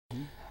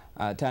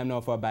Time now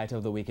for a bite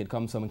of the week. It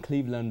comes from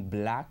Cleveland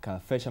Black, a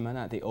fisherman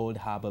at the Old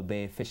Harbor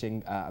Bay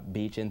fishing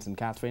beach in St.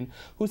 Catherine,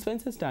 who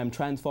spends his time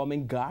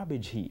transforming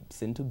garbage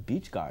heaps into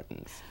beach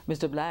gardens.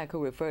 Mr. Black,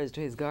 who refers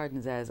to his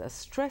gardens as a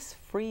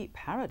stress-free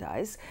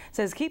paradise,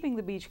 says keeping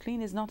the beach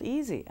clean is not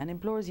easy and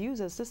implores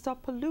users to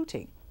stop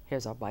polluting.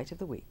 Here's our bite of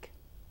the week.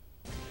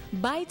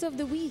 Bite of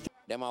the week.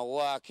 Them are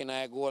walking in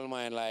a gold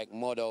mine like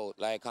mud out,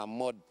 like a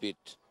mud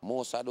pit.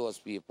 Most of those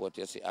people what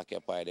you see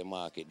occupy the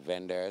market,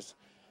 vendors,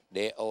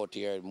 they out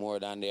here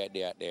more than they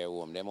at their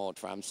home. Them out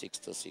from 6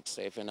 to 6.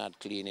 So if you're not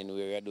cleaning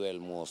where you dwell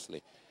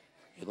mostly,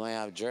 you're going to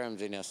have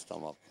germs in your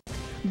stomach.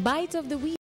 Bite of the week.